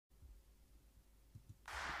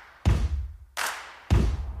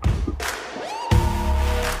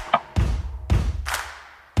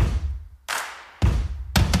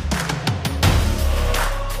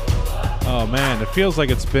Oh, man, it feels like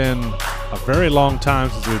it's been a very long time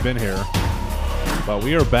since we've been here. But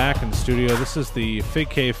we are back in the studio. This is the Fig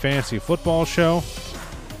Cave Fantasy Football Show,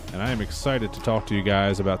 and I am excited to talk to you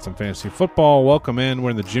guys about some fantasy football. Welcome in. We're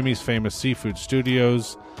in the Jimmy's Famous Seafood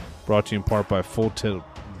Studios, brought to you in part by Full Tilt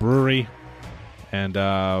Brewery. And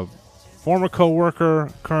former co-worker,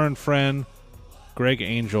 current friend, Greg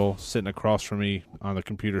Angel, sitting across from me on the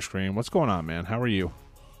computer screen. What's going on, man? How are you?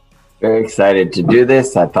 Very excited to do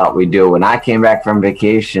this. I thought we'd do it when I came back from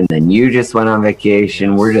vacation, then you just went on vacation.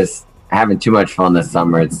 Yes. We're just having too much fun this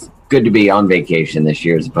summer. It's good to be on vacation this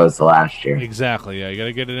year as opposed to last year. Exactly. Yeah, you got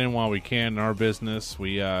to get it in while we can in our business.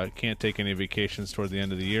 We can't take any vacations toward the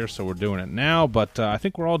end of the year, so we're doing it now. But I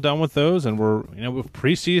think we're all done with those, and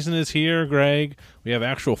preseason is here, Greg. We have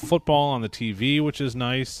actual football on the TV, which is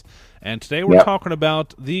nice. And today we're talking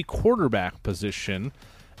about the quarterback position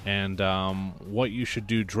and what you should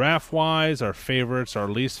do draft-wise, our favorites, our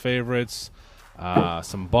least favorites,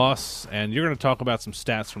 some busts, and you're going to talk about some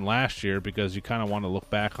stats from last year because you kind of want to look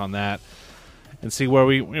back on that and see where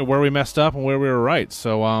we messed up and where we were right.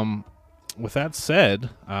 So with that said,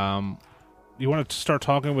 you want to start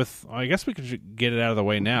talking with, I guess we could get it out of the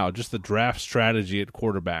way now, just the draft strategy at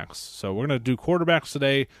quarterbacks. So we're going to do quarterbacks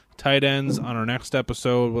today, tight ends on our next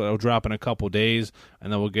episode. It'll drop in a couple days,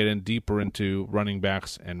 and then we'll get in deeper into running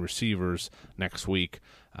backs and receivers next week.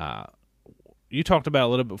 You talked about a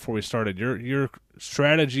little bit before we started your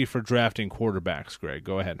strategy for drafting quarterbacks, Greg.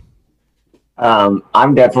 Go ahead.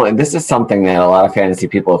 This is something that a lot of fantasy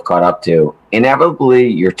people have caught up to. Inevitably,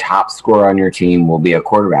 your top scorer on your team will be a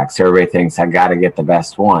quarterback. So everybody thinks, I got to get the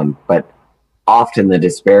best one. But often the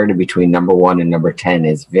disparity between number 1 and number 10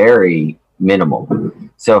 is very minimal.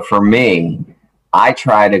 So for me, I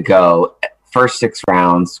try to go first 6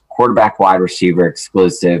 rounds, quarterback, wide receiver,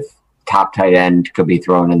 exclusive, top tight end could be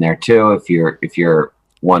thrown in there too if you're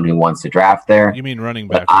one who wants to draft there. You mean running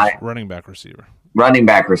back, receiver. Running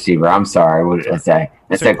back, receiver. I'm sorry. What did I say?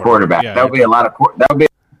 I said quarterback. Yeah, that would be a lot of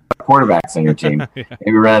quarterbacks on your team. Yeah.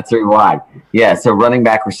 Maybe run that 3 wide. Yeah. So running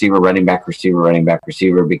back, receiver, running back, receiver, running back,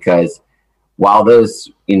 receiver. Because while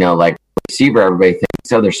those, like receiver, everybody thinks,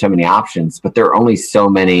 there's so many options, but there are only so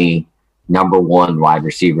many number 1 wide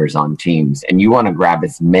receivers on teams, and you want to grab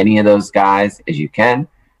as many of those guys as you can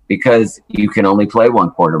because you can only play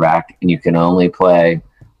one quarterback and you can only play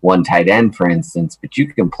one tight end, for instance, but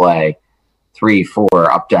you can play 3,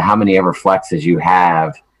 4, up to how many ever flexes you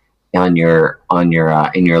have in your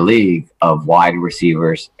league of wide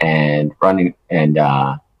receivers and running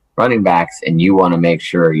backs, and you want to make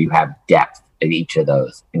sure you have depth at each of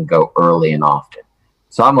those and go early and often.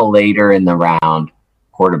 So I'm a later in the round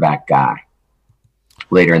quarterback guy,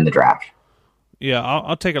 later in the draft. Yeah,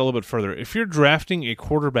 I'll take it a little bit further. If you're drafting a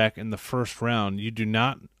quarterback in the first round, you do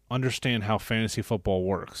not understand how fantasy football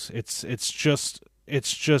works. It's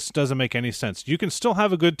just doesn't make any sense. You can still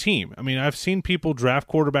have a good team. I mean, I've seen people draft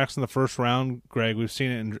quarterbacks in the first round, Greg. We've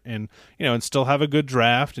seen it and still have a good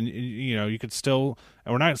draft, and you could still.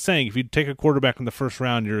 And we're not saying if you take a quarterback in the first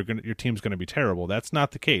round, your team's going to be terrible. That's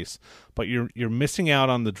not the case. But you're missing out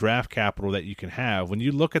on the draft capital that you can have when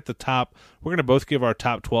you look at the top. We're going to both give our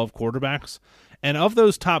top 12 quarterbacks. And of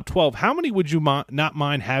those top 12, how many would you not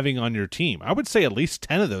mind having on your team? I would say at least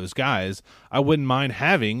 10 of those guys I wouldn't mind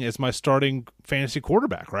having as my starting fantasy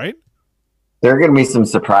quarterback, right? There are going to be some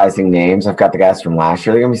surprising names. I've got the guys from last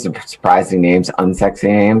year. There are going to be some surprising names, unsexy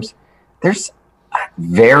names. There's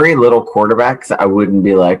very little quarterbacks I wouldn't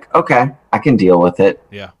be like, okay, I can deal with it.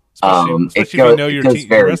 Yeah, especially if you know your team.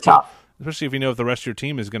 Very tough. Especially if you know if the rest of your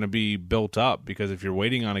team is going to be built up, because if you're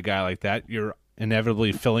waiting on a guy like that, you're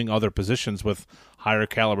inevitably filling other positions with higher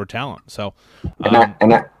caliber talent. So,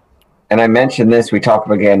 and I mentioned this. We talked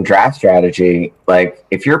about again draft strategy. Like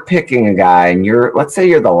if you're picking a guy and let's say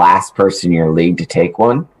you're the last person in your league to take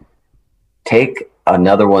one, take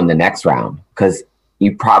another one the next round because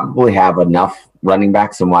you probably have enough running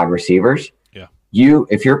backs and wide receivers. Yeah.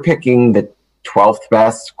 If you're picking the 12th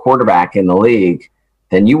best quarterback in the league,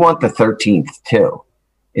 then you want the 13th too.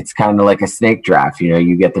 It's kind of like a snake draft.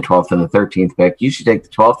 You get the 12th and the 13th pick. You should take the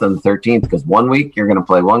 12th and the 13th because 1 week you're going to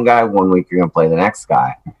play one guy, 1 week you're going to play the next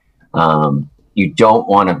guy. You don't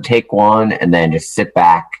want to take one and then just sit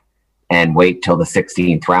back and wait till the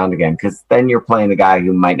 16th round again because then you're playing the guy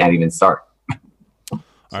who might not even start.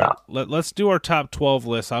 All right, let's do our top 12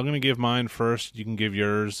 list. I'm going to give mine first. You can give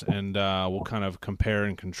yours, and we'll kind of compare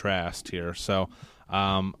and contrast here. So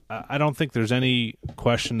I don't think there's any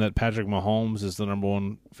question that Patrick Mahomes is the number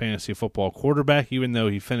 1 fantasy football quarterback, even though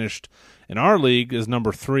he finished in our league as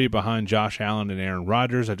number 3 behind Josh Allen and Aaron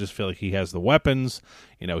Rodgers. I just feel like he has the weapons.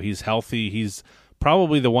 He's healthy. He's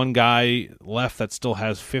probably the one guy left that still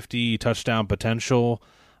has 50 touchdown potential.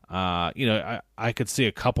 I could see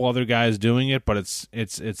a couple other guys doing it, but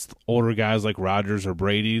it's older guys like Rodgers or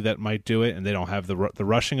Brady that might do it, and they don't have the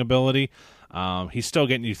rushing ability. He's still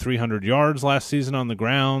getting you 300 yards last season on the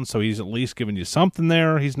ground, so he's at least giving you something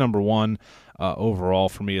there. He's number one overall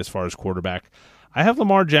for me as far as quarterback. I have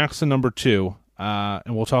Lamar Jackson number 2,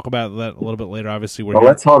 and we'll talk about that a little bit later. Obviously,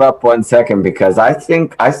 let's hold up 1 second, because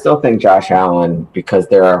I still think Josh Allen, because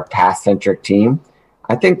they're a pass-centric team,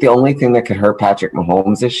 I think the only thing that could hurt Patrick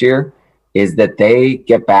Mahomes this year is that they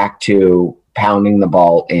get back to pounding the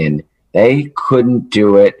ball in. They couldn't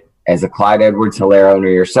do it as a Clyde Edwards-Helaire owner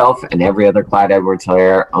yourself, and every other Clyde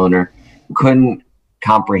Edwards-Helaire owner couldn't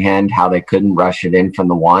comprehend how they couldn't rush it in from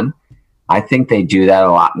the 1. I think they do that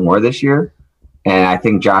a lot more this year, and I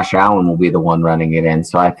think Josh Allen will be the one running it in.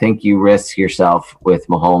 So I think you risk yourself with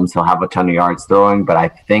Mahomes. He'll have a ton of yards throwing, but I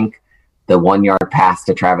think the 1-yard pass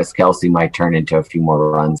to Travis Kelce might turn into a few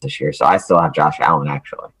more runs this year. So I still have Josh Allen,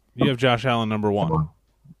 actually. You have Josh Allen number 1.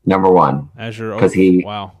 Number 1. As your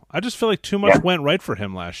wow. I just feel like too much went right for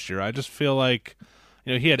him last year. I just feel like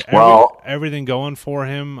he had everything going for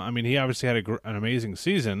him. I mean, he obviously had an amazing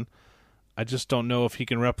season. I just don't know if he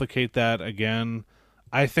can replicate that again.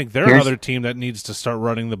 I think they're another team that needs to start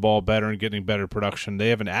running the ball better and getting better production. They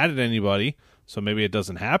haven't added anybody, so maybe it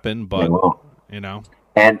doesn't happen, but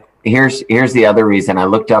And here's the other reason I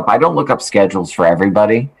looked up. I don't look up schedules for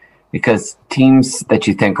everybody, because teams that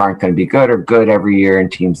you think aren't going to be good are good every year,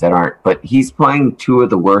 and teams that aren't. But he's playing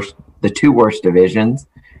the two worst divisions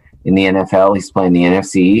in the NFL. He's playing the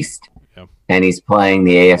NFC East, and he's playing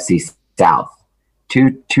the AFC South.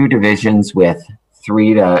 Two divisions with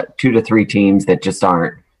 2 to 3 teams that just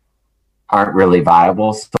aren't really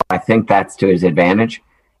viable. So I think that's to his advantage.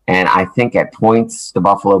 And I think at points the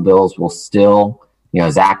Buffalo Bills will still.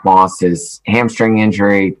 Zach Moss's hamstring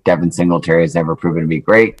injury, Devin Singletary has never proven to be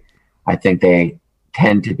great. I think they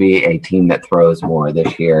tend to be a team that throws more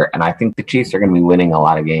this year, and I think the Chiefs are going to be winning a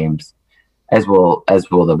lot of games, as will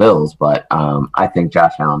the Bills. But I think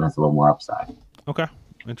Josh Allen has a little more upside. Okay,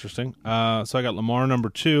 interesting. So I got Lamar number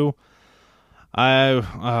 2.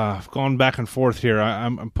 I've gone back and forth here.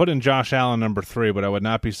 I'm putting Josh Allen number 3, but I would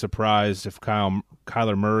not be surprised if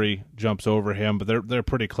Kyler Murray jumps over him. But they're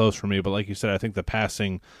pretty close for me. But like you said, I think the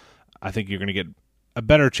passing, I think you're going to get a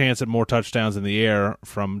better chance at more touchdowns in the air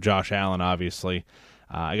from Josh Allen, obviously.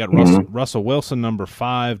 I got Russell Wilson number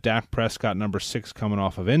 5, Dak Prescott number 6 coming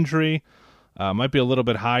off of injury. Might be a little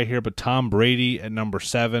bit high here, but Tom Brady at number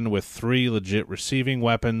 7 with 3 legit receiving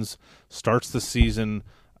weapons starts the season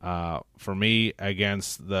for me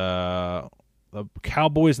against the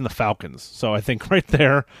Cowboys and the Falcons. So I think right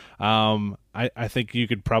there, I think you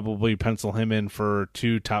could probably pencil him in for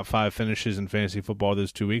 2 top 5 finishes in fantasy football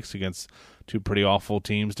those 2 weeks against 2 pretty awful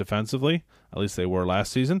teams defensively. At least they were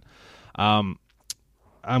last season. I'm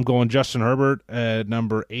going Justin Herbert at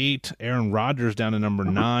number 8, Aaron Rodgers down to number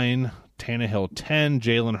 9, Tannehill 10,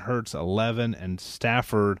 Jalen Hurts 11, and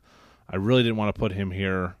Stafford. I really didn't want to put him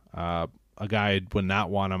here. A guy I would not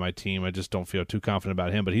want on my team. I just don't feel too confident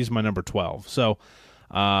about him, but he's my number 12. So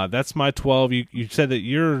that's my 12. You said that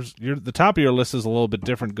the top of your list is a little bit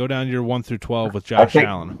different. Go down your 1 through 12 with Josh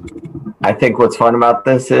Allen. I think what's fun about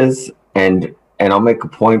this is, and I'll make a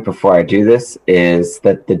point before I do this, is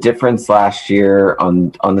that the difference last year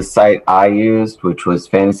on the site I used, which was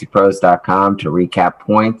fantasypros.com, to recap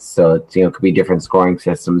points. So it could be different scoring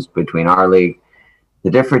systems between our league. The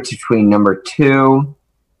difference between number 2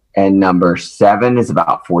 and number 7 is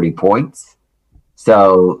about 40 points.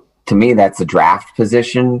 So to me, that's a draft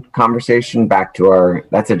position conversation.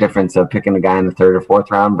 That's a difference of picking a guy in the 3rd or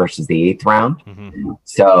 4th round versus the 8th round. Mm-hmm.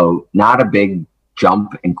 So not a big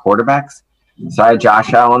jump in quarterbacks. So I had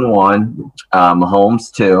Josh Allen 1,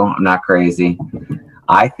 Mahomes 2. I'm not crazy.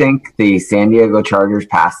 I think the San Diego Chargers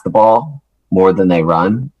pass the ball more than they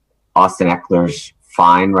run. Austin Eckler's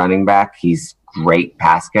fine running back. He's great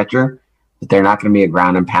pass catcher. But they're not going to be a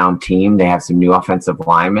ground and pound team. They have some new offensive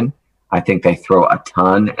linemen. I think they throw a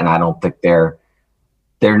ton, and I don't think they're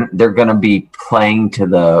going to be playing to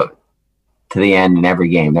the end in every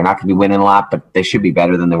game. They're not going to be winning a lot, but they should be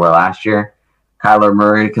better than they were last year. Kyler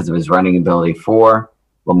Murray, because of his running ability, 4.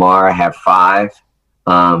 Lamar, I have 5.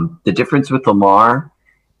 The difference with Lamar,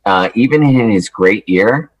 even in his great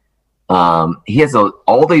year, he has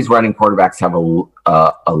all these running quarterbacks have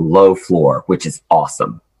a low floor, which is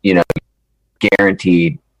awesome.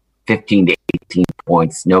 Guaranteed 15 to 18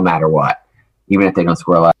 points no matter what, even if they don't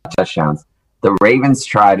score a lot of touchdowns. The Ravens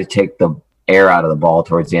try to take the air out of the ball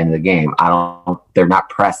towards the end of the game. They're not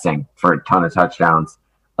pressing for a ton of touchdowns.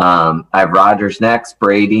 I have Rodgers next,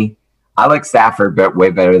 Brady. I like Stafford, but way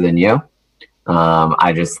better than you.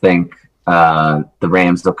 I just think the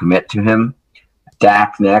Rams will commit to him.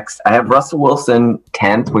 Dak next. I have Russell Wilson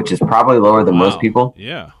 10th, which is probably lower than most people.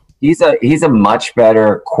 Yeah. He's a much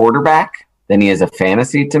better quarterback than he is a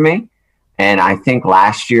fantasy to me. And I think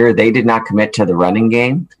last year they did not commit to the running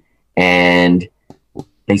game, and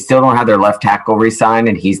they still don't have their left tackle re-signed,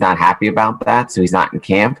 and he's not happy about that, so he's not in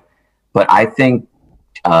camp. But I think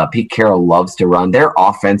Pete Carroll loves to run. Their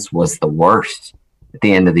offense was the worst at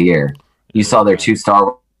the end of the year. You saw their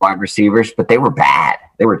 2-star wide receivers, but they were bad.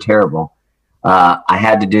 They were terrible. I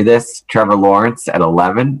had to do this. Trevor Lawrence at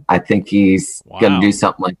 11. I think he's going to do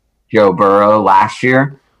something like Joe Burrow last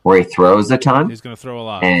year, where he throws a ton. He's going to throw a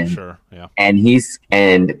lot, for sure. Yeah. And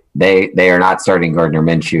they are not starting Gardner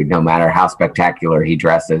Minshew, no matter how spectacular he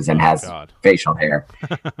dresses and has facial hair.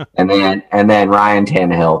 and then Ryan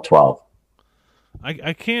Tannehill 12.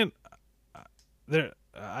 I can't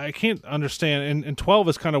understand, and 12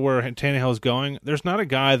 is kind of where Tannehill is going. There's not a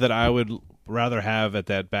guy that I would rather have at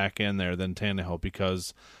that back end there than Tannehill,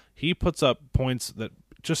 because he puts up points that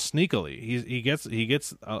just sneakily. He gets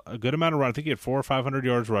a good amount of run. I think he had 400 or 500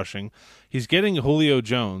 yards rushing. He's getting Julio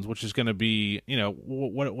Jones, which is going to be,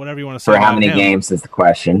 whatever you want to say. For how many games is the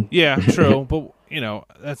question? Yeah, true, but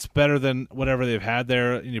that's better than whatever they've had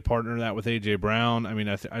there. And you partner that with AJ Brown. I mean,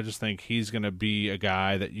 I just think he's going to be a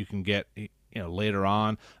guy that you can get later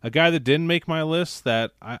on. A guy that didn't make my list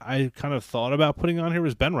that I kind of thought about putting on here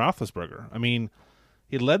was Ben Roethlisberger. I mean,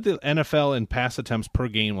 he led the NFL in pass attempts per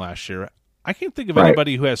game last year. I can't think of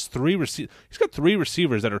anybody who has he's got 3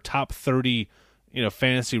 receivers that are top 30,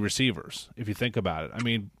 fantasy receivers, if you think about it. I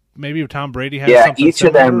mean, maybe Tom Brady has something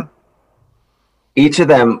similar. Each of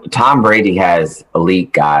them, Tom Brady has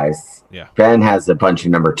elite guys. Yeah. Ben has a bunch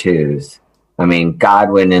of number 2s. I mean,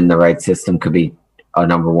 Godwin in the right system could be a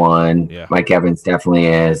number 1. Yeah. Mike Evans definitely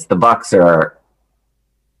is. The Bucs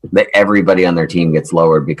everybody on their team gets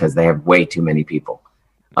lowered because they have way too many people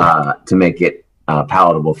to make it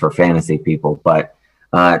palatable for fantasy people. But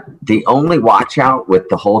the only watch out with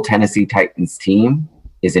the whole Tennessee Titans team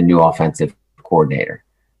is a new offensive coordinator,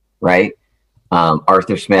 right?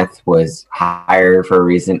 Arthur Smith was hired for a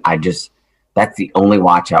reason. That's the only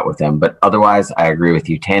watch out with them. But otherwise, I agree with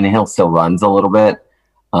you. Tannehill still runs a little bit.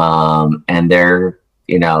 And they're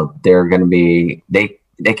going to be,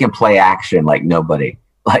 they can play action like nobody.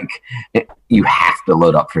 Like, you have to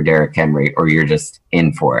load up for Derrick Henry or you're just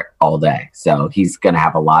in for it all day. So he's going to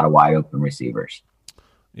have a lot of wide open receivers.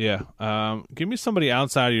 Yeah. Give me somebody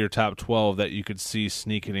outside of your top 12 that you could see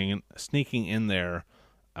sneaking in there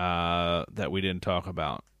that we didn't talk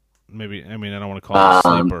about. Maybe, I don't want to call it a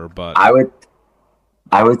sleeper, but I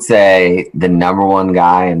would say the number 1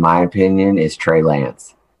 guy, in my opinion, is Trey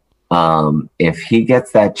Lance. If he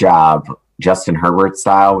gets that job, Justin Herbert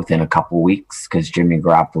style, within a couple weeks, because Jimmy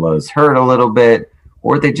Garoppolo's hurt a little bit,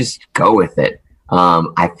 or they just go with it.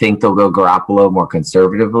 I think they'll go Garoppolo more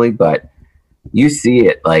conservatively, but you see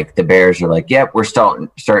it. Like, the Bears are like, yep, we're starting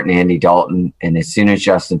Andy Dalton. And as soon as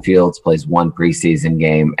Justin Fields plays one preseason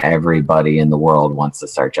game, everybody in the world wants to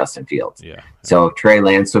start Justin Fields. Yeah. So Trey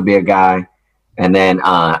Lance would be a guy. And then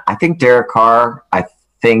I think Derek Carr,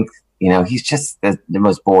 he's just the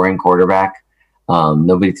most boring quarterback.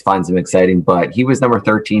 Nobody finds him exciting, but he was number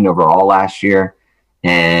 13 overall last year.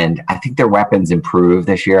 And I think their weapons improve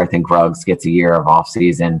this year. I think Ruggs gets a year of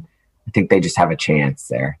offseason. I think they just have a chance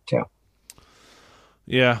there too.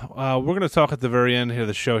 Yeah, we're going to talk at the very end here of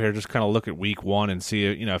the show here, just kind of look at week 1 and see,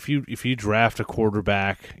 if you draft a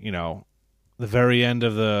quarterback, the very end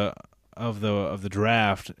of the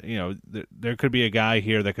draft, there could be a guy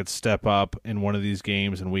here that could step up in one of these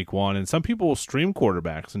games in week 1. And some people will stream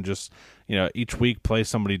quarterbacks and just, each week play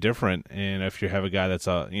somebody different. And if you have a guy that's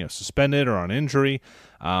suspended or on injury,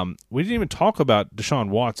 we didn't even talk about Deshaun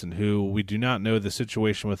Watson, who we do not know the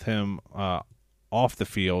situation with him off the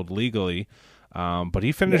field legally. But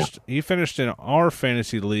he finished in our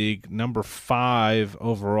fantasy league number 5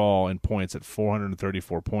 overall in points at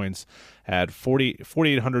 434 points, had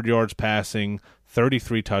 4,800 yards passing,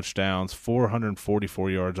 33 touchdowns, 444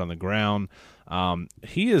 yards on the ground.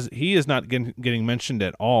 He is not getting mentioned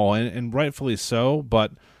at all, and rightfully so.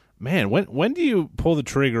 But man, when do you pull the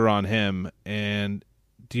trigger on him? And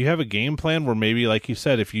do you have a game plan where maybe, like you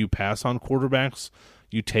said, if you pass on quarterbacks,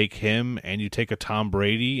 you take him and you take a Tom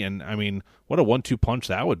Brady, and what a 1-2 punch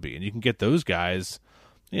that would be. And you can get those guys,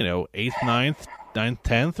 8th, 9th,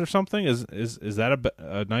 10th or something. Is that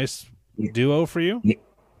a nice duo for you?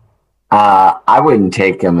 I wouldn't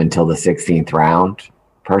take him until the 16th round,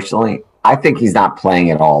 personally. I think he's not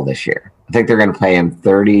playing at all this year. I think they're going to pay him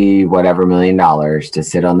 $30 whatever million to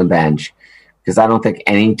sit on the bench. because I don't think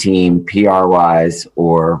any team PR wise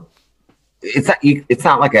or it's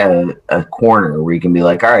not like a corner where you can be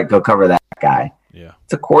like, all right, go cover that guy. Yeah,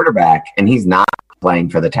 it's a quarterback, and he's not playing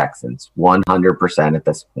for the Texans 100% at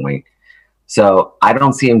this point. So I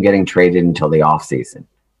don't see him getting traded until the offseason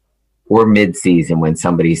or midseason when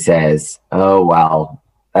somebody says, oh, well,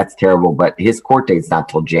 that's terrible, but his court date's not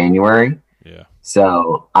till January. Yeah.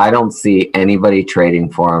 So I don't see anybody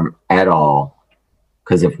trading for him at all,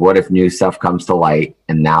 because what if new stuff comes to light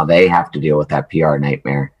and now they have to deal with that PR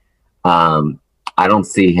nightmare? I don't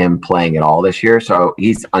see him playing at all this year, so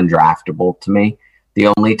he's undraftable to me. The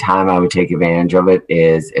only time I would take advantage of it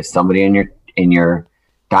is if somebody in your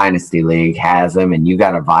dynasty league has him and you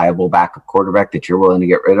got a viable backup quarterback that you're willing to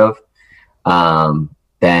get rid of,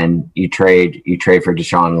 then you trade for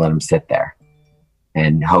Deshaun and let him sit there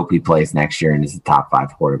and hope he plays next year and is a top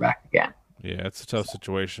 5 quarterback again. Yeah, it's a tough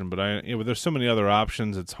situation, but there's so many other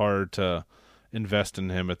options. It's hard to invest in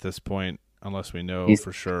him at this point unless we know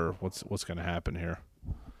for sure what's going to happen here.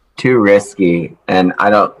 Too risky, and I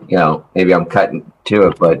don't, maybe I'm cutting to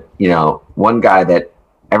it, but one guy that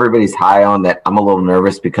everybody's high on that I'm a little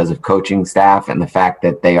nervous because of coaching staff and the fact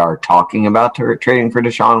that they are talking about trading for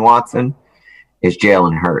Deshaun Watson is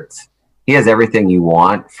Jalen Hurts. He has everything you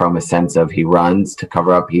want from a sense of he runs to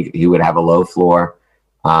cover up. He would have a low floor.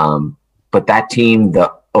 But that team,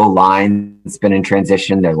 the O-line's been in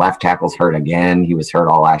transition. Their left tackle's hurt again. He was hurt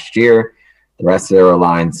all last year. The rest of their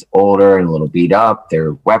O-line's older and a little beat up.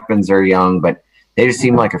 Their weapons are young, but they just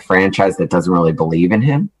seem like a franchise that doesn't really believe in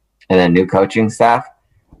him. And then new coaching staff.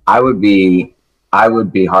 I would be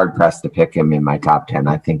hard pressed to pick him in my top 10.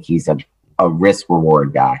 I think he's a risk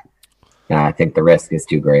reward guy. And I think the risk is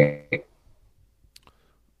too great.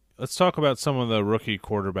 Let's talk about some of the rookie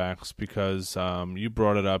quarterbacks because you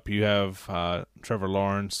brought it up. You have Trevor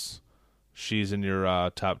Lawrence. She's in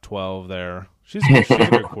your top 12 there. She's a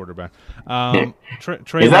good quarterback. Is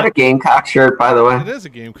that a Gamecock shirt, by the way? It is a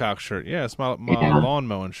Gamecock shirt. Yeah, it's my lawn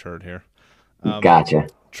mowing shirt here. Gotcha.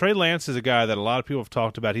 Trey Lance is a guy that a lot of people have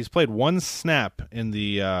talked about. He's played one snap in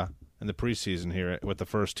the preseason here with the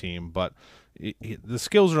first team, but the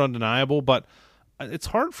skills are undeniable. But it's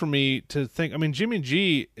hard for me to think. I mean, Jimmy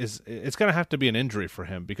G it's going to have to be an injury for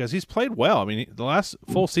him because he's played well. I mean, the last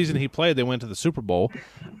full season he played, they went to the Super Bowl.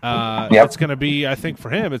 It's going to be, I think,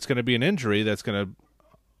 for him, it's going to be an injury that's going to.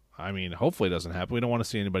 I mean, hopefully it doesn't happen. We don't want to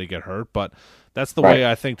see anybody get hurt, but that's the way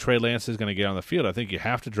I think Trey Lance is going to get on the field. I think you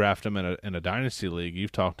have to draft him in a dynasty league.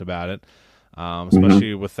 You've talked about it,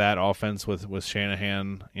 especially with that offense with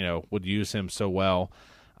Shanahan. Would use him so well.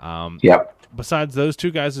 Besides those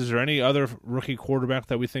two guys, is there any other rookie quarterback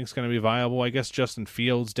that we think is going to be viable? I guess Justin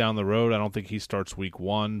Fields down the road. I don't think he starts week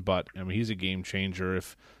 1, but I mean he's a game changer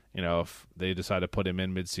if they decide to put him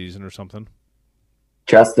in midseason or something.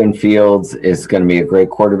 Justin Fields is going to be a great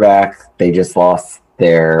quarterback. They just lost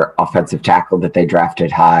their offensive tackle that they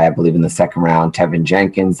drafted high, I believe in the second round, Tevin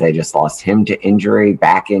Jenkins. They just lost him to injury,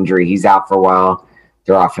 back injury. He's out for a while.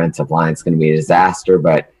 Their offensive line is going to be a disaster,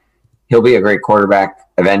 but he'll be a great quarterback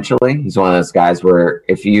eventually. He's one of those guys where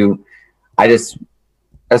I just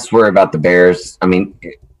worry about the Bears. I mean,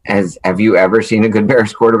 have you ever seen a good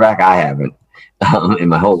Bears quarterback? I haven't in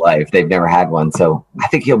my whole life. They've never had one. So I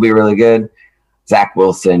think he'll be really good. Zach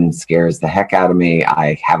Wilson scares the heck out of me.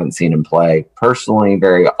 I haven't seen him play personally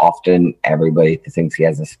very often. Everybody thinks he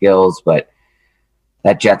has the skills, but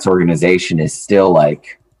that Jets organization is still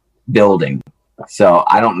like building. So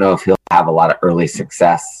I don't know if he'll have a lot of early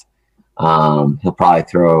success. He'll probably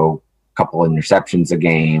throw a couple of interceptions a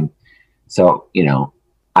game. So,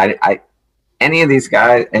 any of these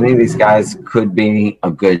guys could be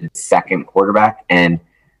a good second quarterback. And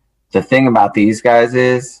the thing about these guys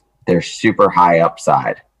is they're super high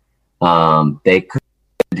upside. They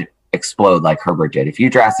could explode like Herbert did. If you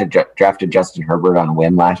drafted Justin Herbert on a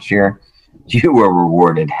whim last year, you were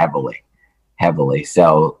rewarded heavily.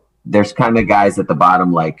 So there's kind of guys at the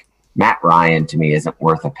bottom, like Matt Ryan to me isn't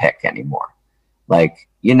worth a pick anymore. Like,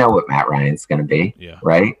 what Matt Ryan's going to be,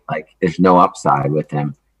 right? Like there's no upside with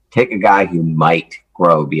him. Take a guy who might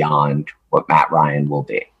grow beyond what Matt Ryan will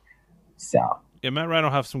be. So. Yeah, Matt Ryan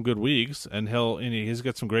will have some good weeks, and he's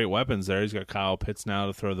got some great weapons there. He's got Kyle Pitts now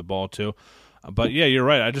to throw the ball to. But yeah, you're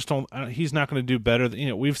right. I just don't. He's not going to do better.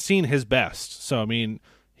 We've seen his best, so I mean,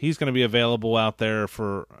 he's going to be available out there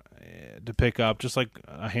to pick up, just like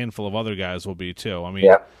a handful of other guys will be too. I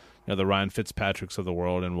mean, the Ryan Fitzpatricks of the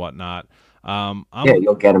world and whatnot.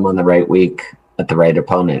 You'll get him on the right week at the right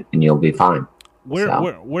opponent, and you'll be fine.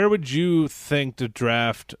 Where would you think to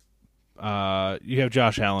draft? You have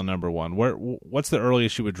Josh Allen number 1. What's the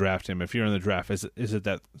earliest you would draft him if you're in the draft? Is it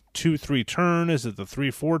that 2-3 turn? Is it the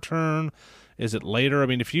 3-4 turn? Is it later? I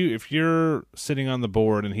mean, if you're sitting on the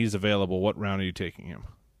board and he's available, what round are you taking him?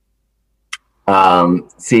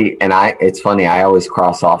 See, and it's funny. I always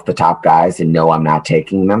cross off the top guys and know I'm not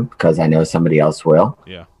taking them because I know somebody else will.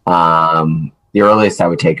 Yeah. The earliest I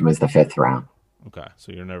would take him is the 5th round. Okay,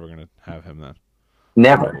 so you're never going to have him then.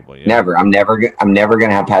 Never, Probably, yeah. never. I'm never going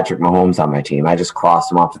to have Patrick Mahomes on my team. I just crossed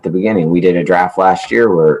him off at the beginning. We did a draft last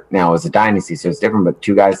year where now it was a dynasty, so it's different. But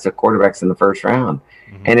 2 guys took quarterbacks in the 1st round,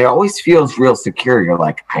 and it always feels real secure. You're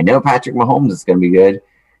like, I know Patrick Mahomes is going to be good.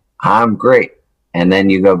 I'm great. And then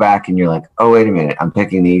you go back and you're like, oh, wait a minute. I'm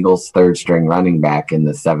picking the Eagles' 3rd string running back in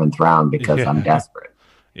the 7th round because I'm desperate.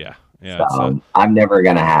 Yeah. Yeah. So I'm never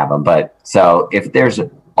going to have them. But so if there's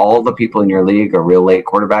all the people in your league are real late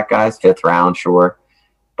quarterback guys, 5th round, sure.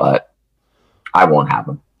 But I won't have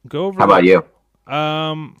them. Go over. How about you?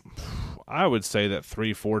 I would say that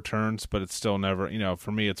 3-4 turns, but it's still never,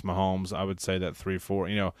 for me, it's Mahomes. I would say that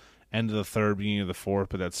 3-4, end of the 3rd, beginning of the 4th,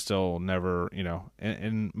 but that's still never,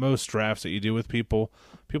 in most drafts that you do with people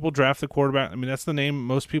draft the quarterback. I mean, that's the name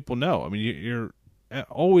most people know. I mean, you're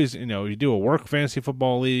always, you do a work fantasy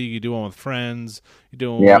football league, you do one with friends, you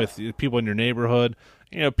do one with people in your neighborhood.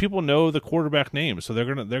 People know the quarterback names, so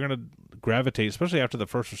they're gonna gravitate, especially after the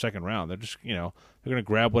 1st or 2nd round. They're just, they're gonna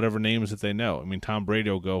grab whatever names that they know. I mean, Tom Brady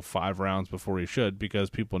will go 5 rounds before he should because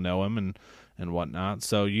people know him and whatnot.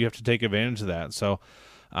 So you have to take advantage of that. So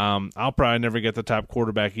I'll probably never get the top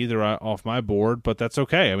quarterback either off my board, but that's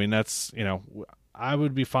okay. I mean, that's I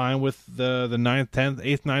would be fine with the 9th, 10th,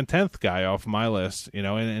 8th, 9th, 10th guy off my list,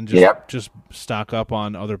 and just stock up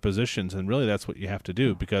on other positions. And really, that's what you have to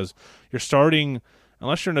do because you're starting.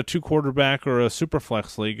 Unless you're in a 2 quarterback or a super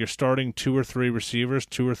flex league, you're starting 2 or 3 receivers,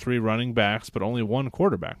 2 or 3 running backs, but only 1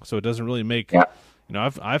 quarterback. So it doesn't really make.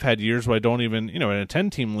 I've had years where I don't even, in a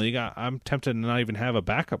 10-team league, I'm tempted to not even have a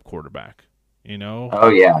backup quarterback. Oh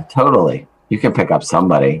yeah, totally. You can pick up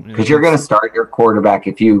somebody because you're going to start your quarterback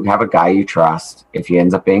if you have a guy you trust. If he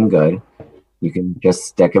ends up being good, you can just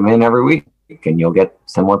stick him in every week and you'll get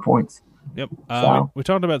some more points. Yep. We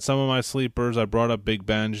talked about some of my sleepers. I brought up Big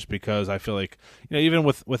Ben just because I feel like, even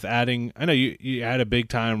with adding, I know you had a big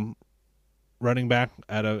time running back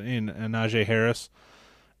in Najee Harris.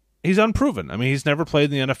 He's unproven. I mean, he's never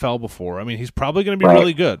played in the NFL before. I mean, he's probably going to be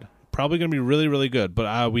really good. Probably going to be really, really good,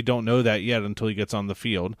 but we don't know that yet until he gets on the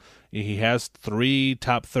field. He has 3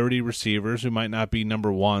 top 30 receivers who might not be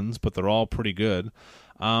number 1s, but they're all pretty good.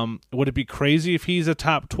 Would it be crazy if he's a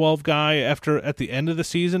top 12 guy at the end of the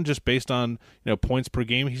season, just based on points per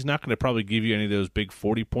game? He's not going to probably give you any of those big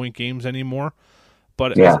 40-point games anymore.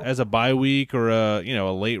 But as a bye week or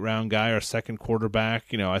a late round guy or a 2nd quarterback,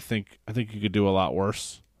 I think you could do a lot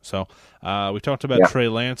worse. So we talked about Trey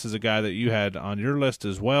Lance as a guy that you had on your list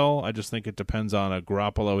as well. I just think it depends on a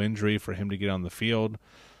Garoppolo injury for him to get on the field.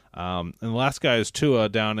 And the last guy is Tua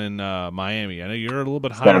down in Miami. I know you're a little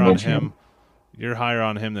bit higher on him. You're higher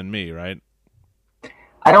on him than me, right?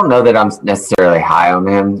 I don't know that I'm necessarily high on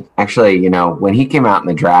him. Actually, when he came out in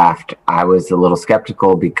the draft, I was a little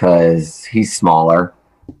skeptical because he's smaller.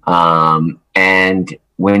 And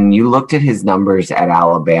when you looked at his numbers at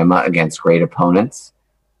Alabama against great opponents,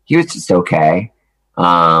 he was just okay.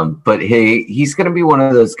 But he's going to be one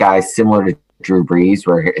of those guys similar to Drew Brees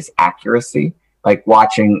where his accuracy, like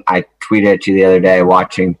I tweeted at you the other day,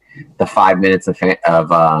 watching the 5 minutes of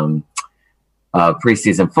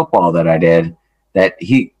preseason football that I did, that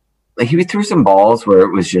he threw some balls where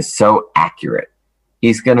it was just so accurate.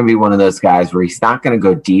 He's going to be one of those guys where he's not going to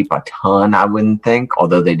go deep a ton, I wouldn't think,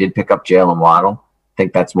 although they did pick up Jalen Waddle. I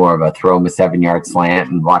think that's more of a throw him a 7-yard slant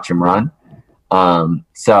and watch him run.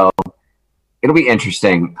 So it'll be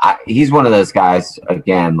interesting. He's one of those guys,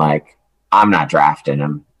 again, like I'm not drafting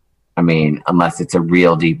him. I mean, unless it's a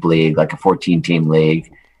real deep league, like a 14-team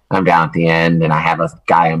league. I'm down at the end and I have a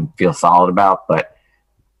guy I feel solid about, but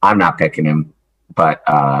I'm not picking him. But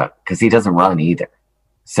because he doesn't run either.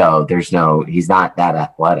 So he's not that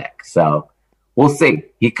athletic. So we'll see.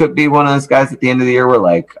 He could be one of those guys at the end of the year where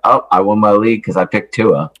like, oh, I won my league because I picked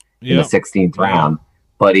Tua in the 16th round.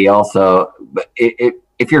 But he also,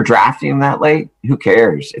 if you're drafting him that late, who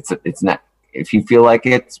cares? It's not, if you feel like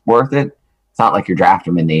it's worth it, it's not like you're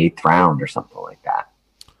drafting him in the 8th round or something like that.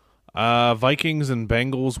 Vikings and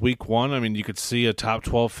Bengals week 1. I mean, you could see a top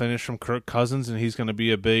 12 finish from Kirk Cousins, and he's going to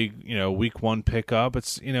be a big, week 1 pickup.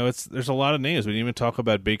 There's a lot of names. We didn't even talk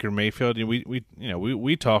about Baker Mayfield.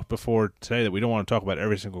 We talked before today that we don't want to talk about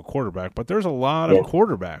every single quarterback, but there's a lot of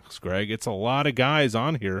quarterbacks, Greg. It's a lot of guys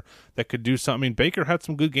on here that could do something. I mean, Baker had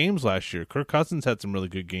some good games last year. Kirk Cousins had some really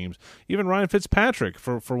good games. Even Ryan Fitzpatrick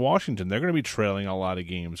for Washington, they're going to be trailing a lot of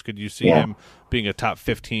games. Could you see him being a top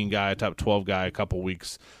 15 guy, a top 12 guy a couple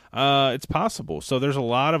weeks? It's possible. So there's a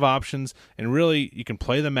lot of options, and really, you can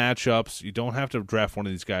play the matchups. You don't have to draft one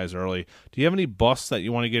of these guys early. Do you have any busts that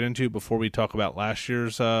you want to get into before we talk about last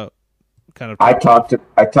year's kind of? I talked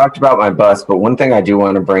about my bust, but one thing I do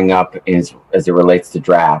want to bring up is as it relates to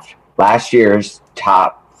draft. Last year's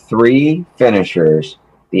top 3 finishers,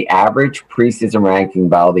 the average preseason ranking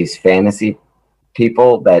by all these fantasy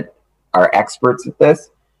people that are experts at this.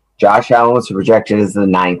 Josh Allen was projected as the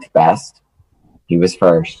 9th best. He was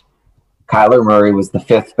first. Kyler Murray was the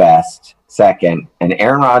 5th best, second, and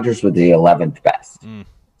Aaron Rodgers was the 11th best.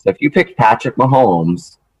 So if you picked Patrick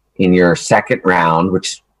Mahomes in your second round,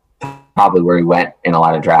 which is probably where he went in a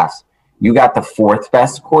lot of drafts, you got the 4th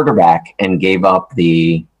best quarterback and gave up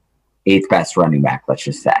the 8th best running back, let's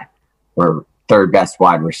just say, or 3rd best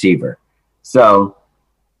wide receiver. So,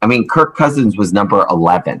 I mean, Kirk Cousins was number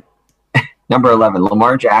 11. Number 11.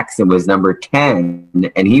 Lamar Jackson was number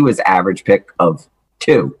 10, and he was average pick of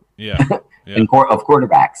 2 of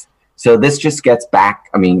quarterbacks. So this just gets back,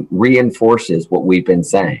 reinforces what we've been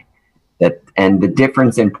saying. And the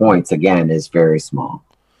difference in points, again, is very small.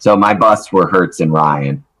 So my busts were Hurts and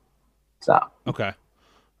Ryan. So okay.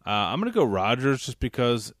 I'm going to go Rodgers just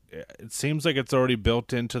because it seems like it's already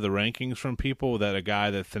built into the rankings from people that a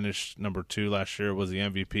guy that finished number 2 last year was the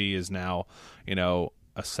MVP is now, a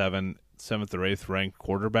 7th or 8th ranked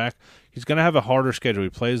quarterback. He's going to have a harder schedule. He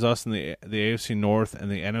plays us in the AFC North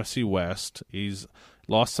and the NFC West. He's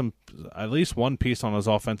lost at least one piece on his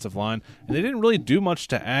offensive line, and they didn't really do much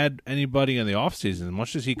to add anybody in the offseason. As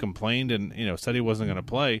much as he complained and said he wasn't going to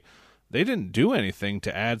play, they didn't do anything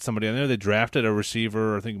to add somebody in there. They drafted a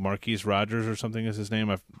receiver, I think Marquise Rogers or something is his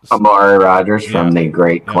name. Amari Rogers from the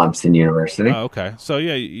great Clemson University. Oh, okay. So,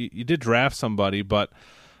 you did draft somebody, but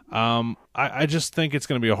I just think it's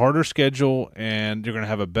going to be a harder schedule, and you're going to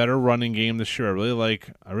have a better running game this year. I really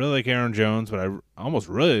like Aaron Jones, but I almost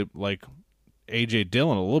really like A.J.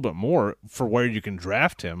 Dillon a little bit more for where you can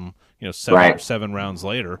draft him, 7 rounds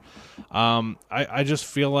later. I just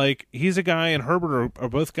feel like he's a guy, and Herbert are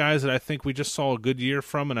both guys that I think we just saw a good year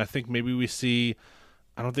from, and I think maybe we see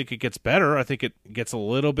 – I don't think it gets better. I think it gets a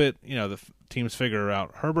little bit – the teams figure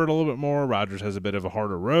out Herbert a little bit more. Rodgers has a bit of a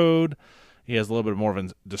harder road. He has a little bit more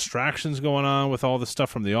of distractions going on with all the stuff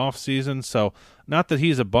from the offseason. So, not that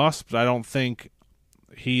he's a bust, but I don't think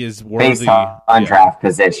he is worthy. Based on draft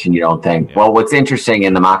position, you don't think? Yeah. Well, what's interesting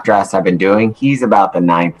in the mock drafts I've been doing, he's about the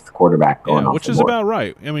 9th quarterback going off which the is board. About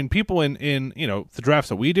right. I mean, people in the drafts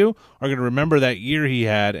that we do are going to remember that year he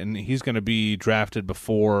had, and he's going to be drafted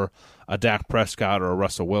before a Dak Prescott or a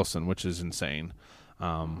Russell Wilson, which is insane.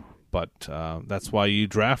 But that's why you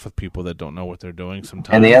draft with people that don't know what they're doing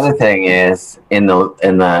sometimes. And the other thing is, in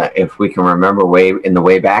the if we can remember in the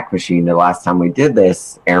Wayback Machine, the last time we did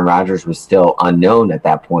this, Aaron Rodgers was still unknown at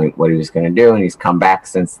that point what he was going to do, and he's come back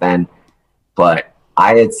since then. But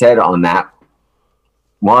I had said on that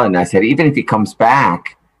one, I said even if he comes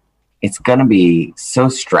back, it's going to be so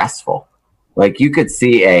stressful. Like you could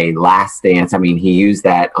see a Last Dance. I mean, he used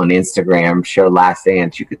that on Instagram, showed Last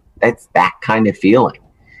Dance. That's that kind of feeling.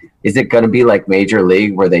 Is it going to be like Major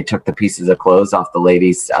League where they took the pieces of clothes off the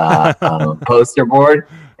ladies' poster board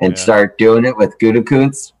and start doing it with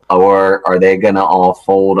Gutekunst? Or are they going to all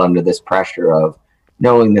fold under this pressure of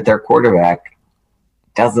knowing that their quarterback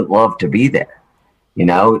doesn't love to be there?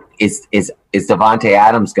 Is Devontae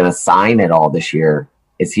Adams going to sign it all this year?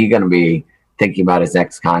 Is he going to be thinking about his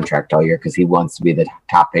next contract all year because he wants to be the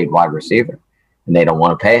top paid wide receiver and they don't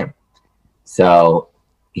want to pay him? So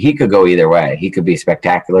he could go either way. He could be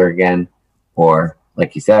spectacular again, or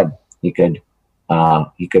like you said, he could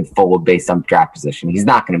fold based on draft position. He's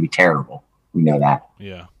not going to be terrible. We know that.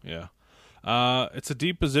 Yeah. It's a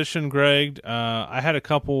deep position, Greg. I had a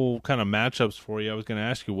couple kind of matchups for you. I was going to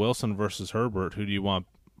ask you Wilson versus Herbert. Who do you want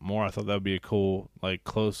more? I thought that would be a cool,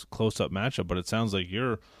 close up matchup. But it sounds like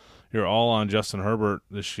you're all on Justin Herbert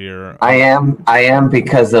this year. I am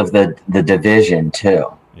because of the division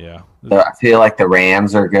too. Yeah. So I feel like the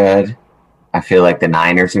Rams are good. I feel like the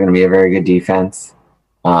Niners are going to be a very good defense.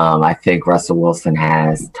 I think Russell Wilson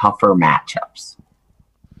has tougher matchups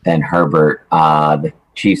than Herbert. The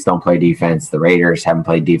Chiefs don't play defense. The Raiders haven't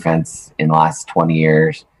played defense in the last 20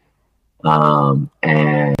 years. And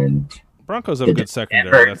Broncos have a good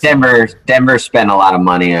secondary. Denver spent a lot of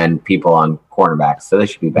money on people on cornerbacks, so they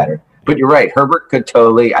should be better. But you're right. Herbert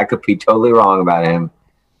I could be totally wrong about him.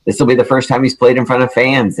 This will be the first time he's played in front of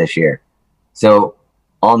fans this year. So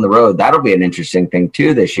on the road, that'll be an interesting thing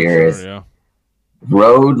too this year.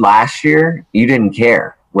 Road last year, you didn't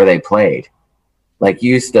care where they played. Like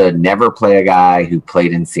you used to never play a guy who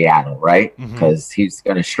played in Seattle, right? Because he's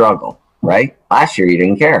going to struggle. right? Last year, you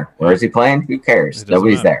didn't care. Where is he playing? Who cares?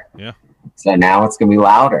 Nobody's matter. there. Yeah. So now it's going to be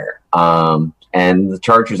louder. And the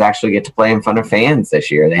Chargers actually get to play in front of fans this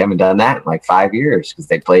year. They haven't done that in like 5 years because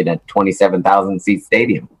they played in a 27,000 seat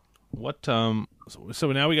stadium. What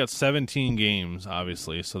so now we got 17 games,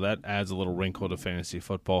 obviously, so that adds a little wrinkle to fantasy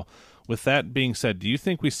football. With that being said, do you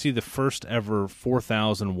think we see the first ever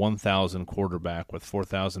 4,000, 1,000 quarterback with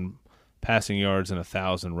 4,000 passing yards and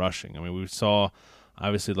 1,000 rushing? I mean, we saw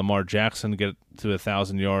obviously Lamar Jackson get to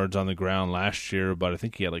 1,000 yards on the ground last year, but I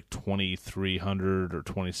think he had like 2,300 or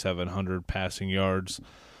 2,700 passing yards.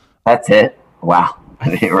 That's it. Wow.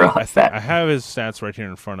 I didn't realize that. I have his stats right here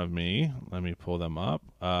in front of me. Let me pull them up.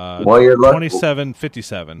 Well, you're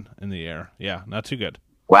 27-57 in the air. Yeah, not too good.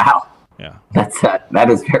 Wow. Yeah.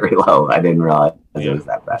 That is very low. I didn't realize it was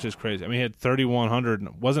that bad. Which is crazy. I mean, he had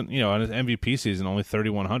 3,100. Wasn't, on his MVP season, only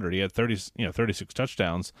 3,100. He had 36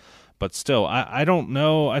 touchdowns. But still, I don't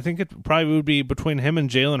know. I think it probably would be between him and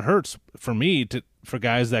Jalen Hurts for me for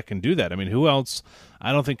guys that can do that. I mean, who else?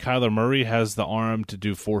 I don't think Kyler Murray has the arm to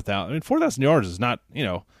do 4,000. I mean, 4,000 yards is not,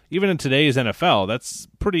 even in today's NFL, that's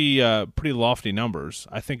pretty lofty numbers.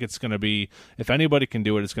 I think it's going to be, if anybody can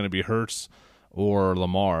do it, it's going to be Hurts or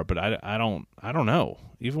Lamar. But I don't know.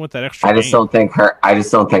 Even with that extra, I just don't think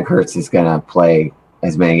Hurts is going to play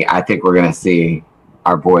as many. I think we're going to see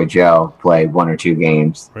our boy Joe play 1 or 2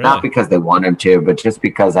 games, really? Not because they want him to, but just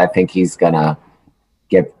because I think he's going to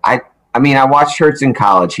get. I watched Hurts in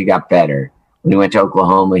college. He got better. When he went to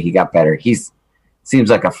Oklahoma, he got better. Seems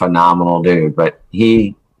like a phenomenal dude, but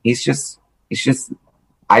he's just.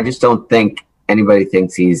 I just don't think anybody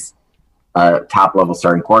thinks he's a top level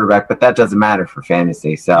starting quarterback, but that doesn't matter for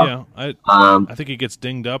fantasy. So yeah, I think he gets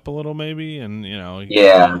dinged up a little, maybe, and they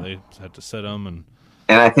have to sit him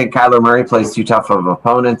And I think Kyler Murray plays too tough of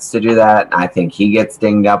opponents to do that. I think he gets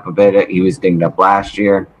dinged up a bit. He was dinged up last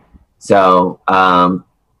year. So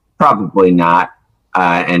probably not.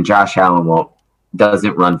 And Josh Allen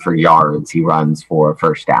doesn't run for yards. He runs for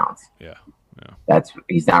first downs. Yeah.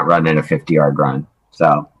 He's not running a 50-yard run.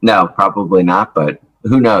 So, no, probably not. But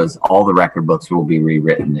who knows? All the record books will be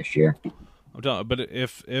rewritten this year. But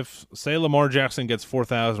if say Lamar Jackson gets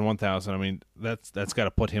 4,000, 1,000, I mean, that's got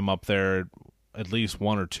to put him up there at least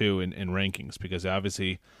 1 or 2 in rankings, because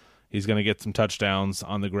obviously he's going to get some touchdowns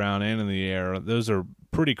on the ground and in the air. Those are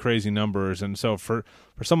pretty crazy numbers, and so for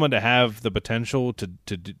someone to have the potential to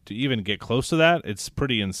even get close to that, it's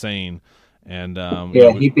pretty insane. And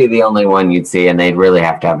he'd be the only one you'd see, and they'd really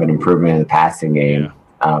have to have an improvement in the passing game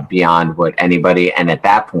beyond what anybody. And at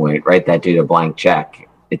that point, right, that dude a blank check,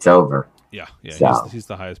 it's over. Yeah, so. He's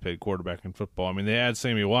the highest paid quarterback in football. I mean, they add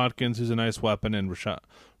Sammy Watkins, who's a nice weapon, and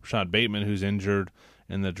Rashad Bateman, who's injured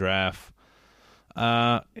in the draft.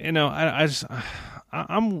 I'm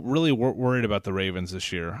really worried about the Ravens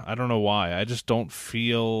this year. I don't know why. I just don't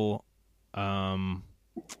feel. I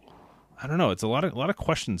don't know. It's a lot of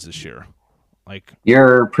questions this year. Like,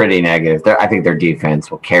 you're pretty negative. I think their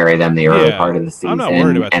defense will carry them the early part of the season. I'm not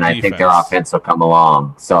worried about and the I defense. think their offense will come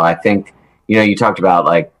along. So I think you talked about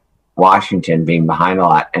like Washington being behind a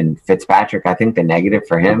lot, and Fitzpatrick. I think the negative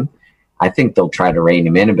for him, I think they'll try to rein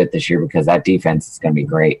him in a bit this year because that defense is going to be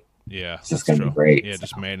great. Yeah, it's just going to be great. Yeah,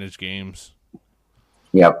 just manage games.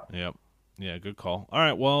 Yep. Yeah, good call. All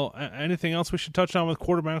right, well, anything else we should touch on with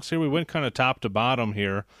quarterbacks here? We went kind of top to bottom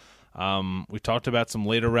here. We talked about some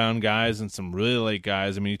later round guys and some really late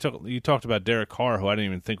guys. I mean, you talked about Derek Carr, who I didn't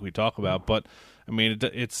even think we'd talk about, but I mean,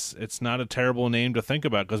 it's not a terrible name to think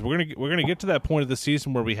about, because we're gonna get to that point of the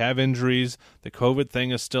season where we have injuries. The COVID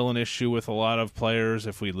thing is still an issue with a lot of players.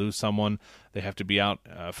 If we lose someone, they have to be out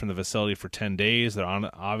from the facility for 10 days. They're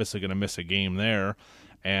obviously going to miss a game there.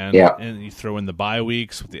 And you throw in the bye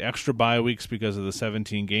weeks, with the extra bye weeks because of the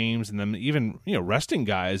 17 games, and then even resting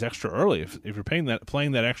guys extra early. If you're playing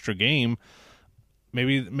that extra game,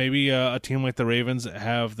 maybe a team like the Ravens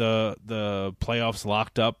have the playoffs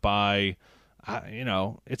locked up by,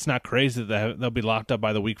 it's not crazy that they'll be locked up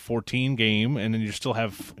by the week 14 game, and then you still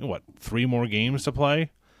have 3 more games to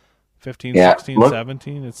play, 15, 16,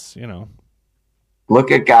 17. It's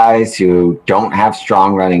Look at guys who don't have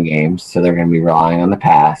strong running games, so they're going to be relying on the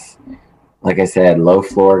pass. Like I said, low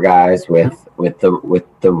floor guys with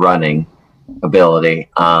the running ability.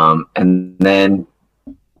 And then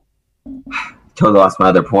totally lost my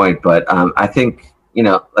other point, but I think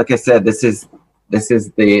like I said, this is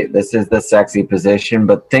the sexy position.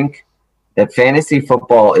 But think that fantasy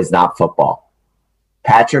football is not football.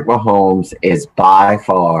 Patrick Mahomes is by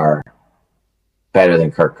far better than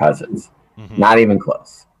Kirk Cousins. Not even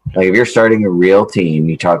close. Like, if you're starting a real team,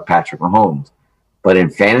 you talk Patrick Mahomes. But in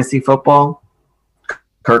fantasy football,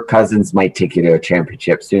 Kirk Cousins might take you to a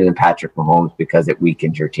championship sooner than Patrick Mahomes because it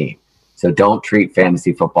weakens your team. So don't treat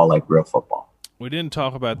fantasy football like real football. We didn't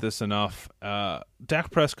talk about this enough.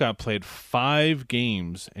 Dak Prescott played 5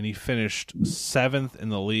 games, and he finished 7th in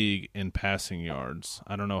the league in passing yards.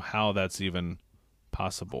 I don't know how that's even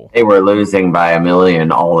possible. They were losing by 1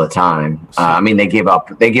 million all the time. They give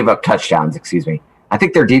up touchdowns. Excuse me. I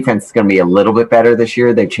think their defense is going to be a little bit better this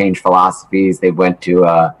year. They've changed philosophies. They went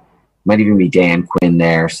to might even be Dan Quinn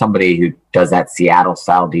there, somebody who does that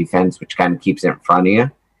Seattle-style defense, which kind of keeps it in front of you.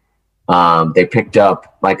 They picked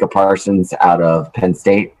up Micah Parsons out of Penn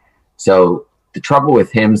State. So the trouble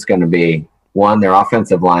with him is going to be, one, their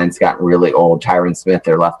offensive line's gotten really old. Tyron Smith,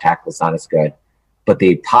 their left tackle, is not as good. But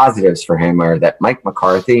the positives for him are that Mike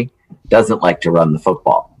McCarthy doesn't like to run the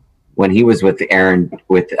football. When he was with Aaron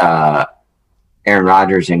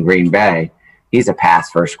Rodgers in Green Bay, he's a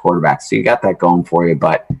pass-first quarterback. So you got that going for you,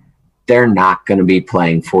 but they're not going to be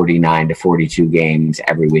playing 49 to 42 games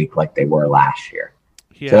every week like they were last year.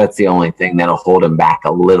 Yeah. So that's the only thing that'll hold them back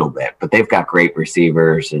a little bit. But they've got great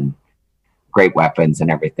receivers and great weapons and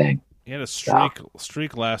everything. He had a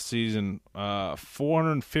streak last season,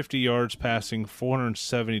 450 yards passing,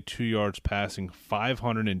 472 yards passing,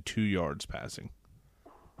 502 yards passing.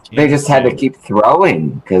 They just had to keep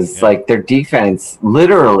throwing because their defense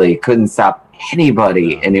literally couldn't stop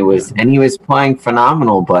anybody, and he was playing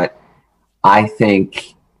phenomenal. But I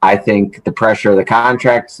think the pressure of the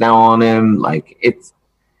contract's now on him. It's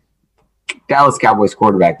Dallas Cowboys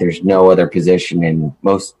quarterback. There's no other position in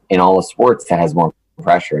all of sports that has more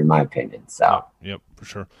pressure, in my opinion. So yep, for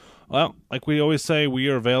sure. Well, like we always say, we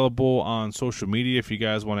are available on social media if you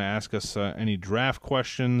guys want to ask us any draft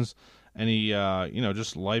questions, any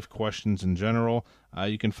just life questions in general.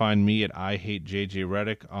 You can find me at I Hate JJ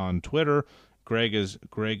Redick on Twitter. Greg is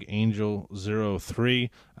GregAngel03.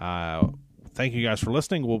 Thank you guys for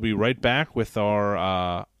listening. We'll be right back with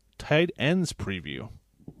our tight ends preview.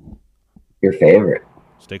 Your favorite.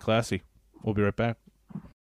 Stay classy. We'll be right back.